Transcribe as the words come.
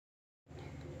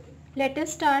Let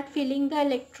us start filling the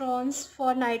electrons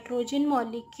for nitrogen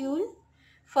molecule.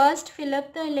 First, fill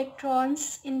up the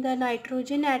electrons in the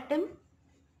nitrogen atom.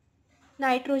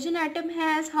 Nitrogen atom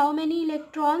has how many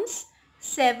electrons?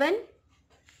 7.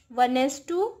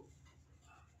 1s2,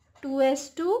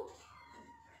 2s2,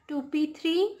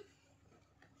 2p3.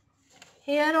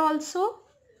 Here also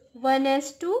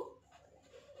 1s2,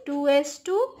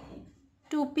 2s2,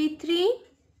 2p3.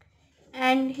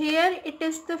 And here it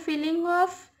is the filling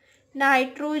of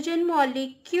nitrogen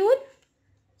molecule.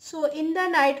 So in the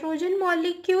nitrogen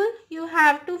molecule you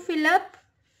have to fill up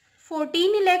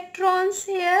 14 electrons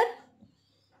here.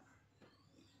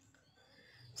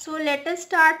 So let us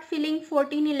start filling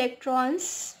 14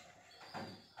 electrons.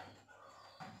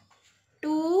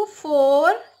 2,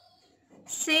 4,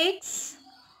 6,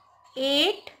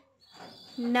 8,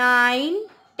 9,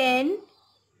 10,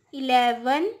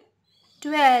 11,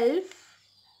 12,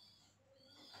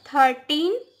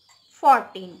 13,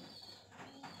 14.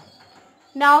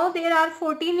 Now there are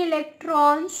 14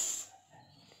 electrons.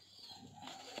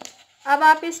 अब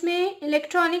आप इसमें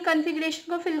electronic configuration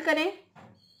को fill करें.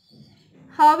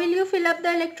 How will you fill up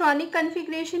the electronic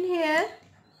configuration here?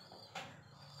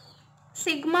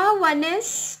 Sigma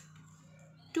 1s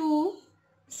 2,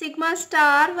 sigma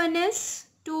star 1s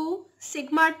 2,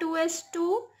 sigma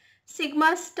 2s2,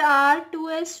 sigma star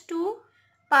 2s2,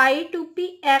 pi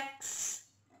 2px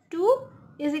 2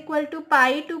 is equal to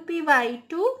pi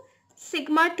 2py2,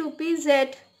 sigma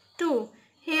 2pz2.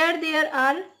 Here there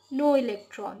are no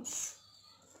electrons.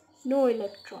 No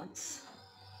electrons.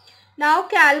 Now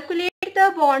calculate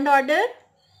the bond order.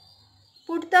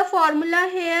 Put the formula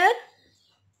here.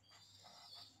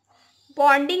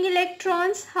 Bonding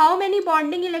electrons. How many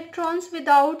bonding electrons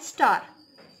without star?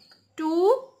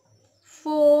 2,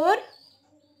 4,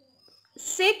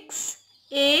 6,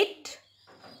 8,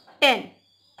 10.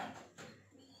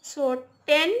 So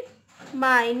 10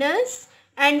 minus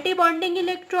anti-bonding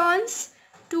electrons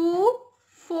 2,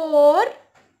 4,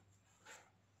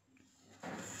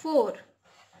 4.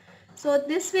 So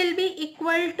this will be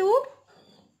equal to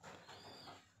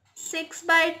 6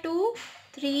 by 2,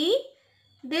 3.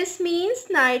 This means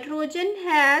nitrogen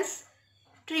has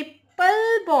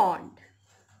triple bond.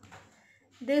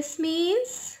 This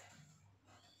means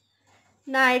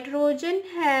nitrogen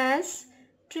has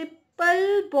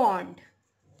triple bond.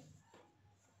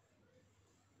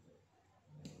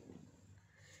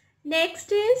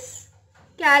 Next is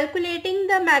calculating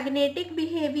the magnetic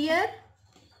behavior.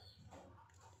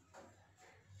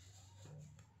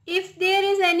 If there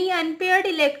is any unpaired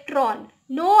electron,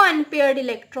 no unpaired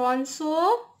electron,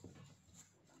 so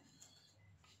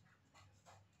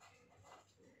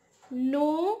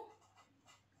no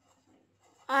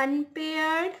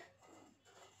unpaired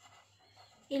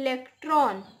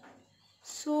electron,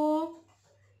 so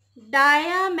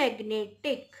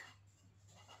diamagnetic.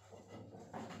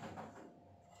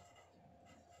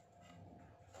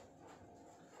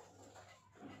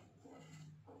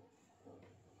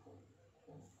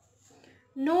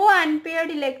 No unpaired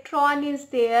electron is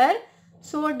there,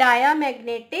 so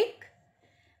diamagnetic.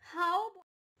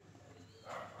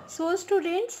 So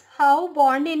students, how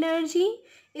bond energy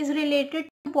is related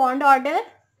to bond order?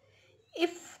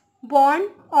 If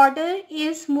bond order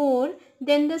is more,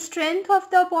 then the strength of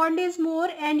the bond is more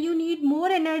and you need more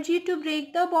energy to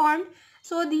break the bond.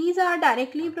 So these are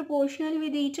directly proportional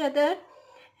with each other,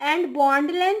 and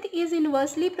bond length is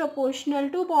inversely proportional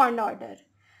to bond order.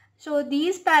 So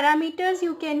these parameters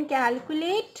you can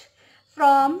calculate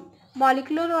from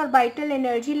molecular orbital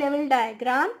energy level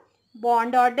diagram,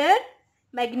 bond order,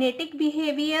 magnetic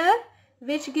behavior,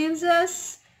 which gives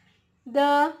us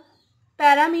the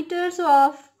parameters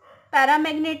of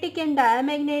paramagnetic and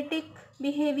diamagnetic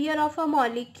behavior of a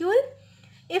molecule.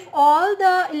 If all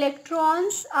the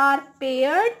electrons are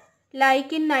paired,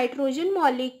 like in nitrogen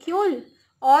molecule,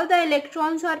 all the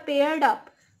electrons are paired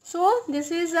up. So this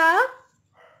is a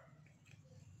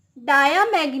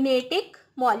diamagnetic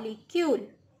molecule.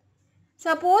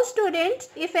 Suppose students,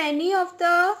 if any of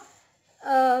the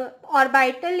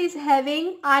orbital is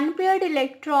having unpaired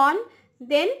electron,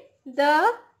 then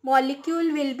the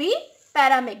molecule will be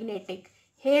paramagnetic.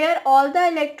 Here all the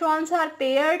electrons are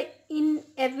paired in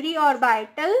every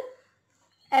orbital,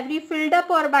 every filled up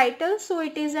orbital, so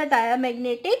it is a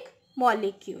diamagnetic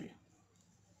molecule.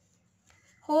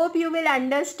 Hope you will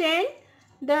understand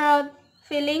the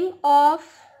filling of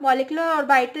molecular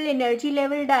orbital energy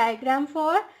level diagram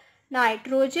for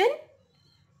nitrogen.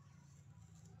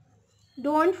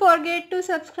 Don't forget to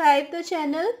subscribe the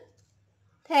channel.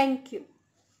 Thank you.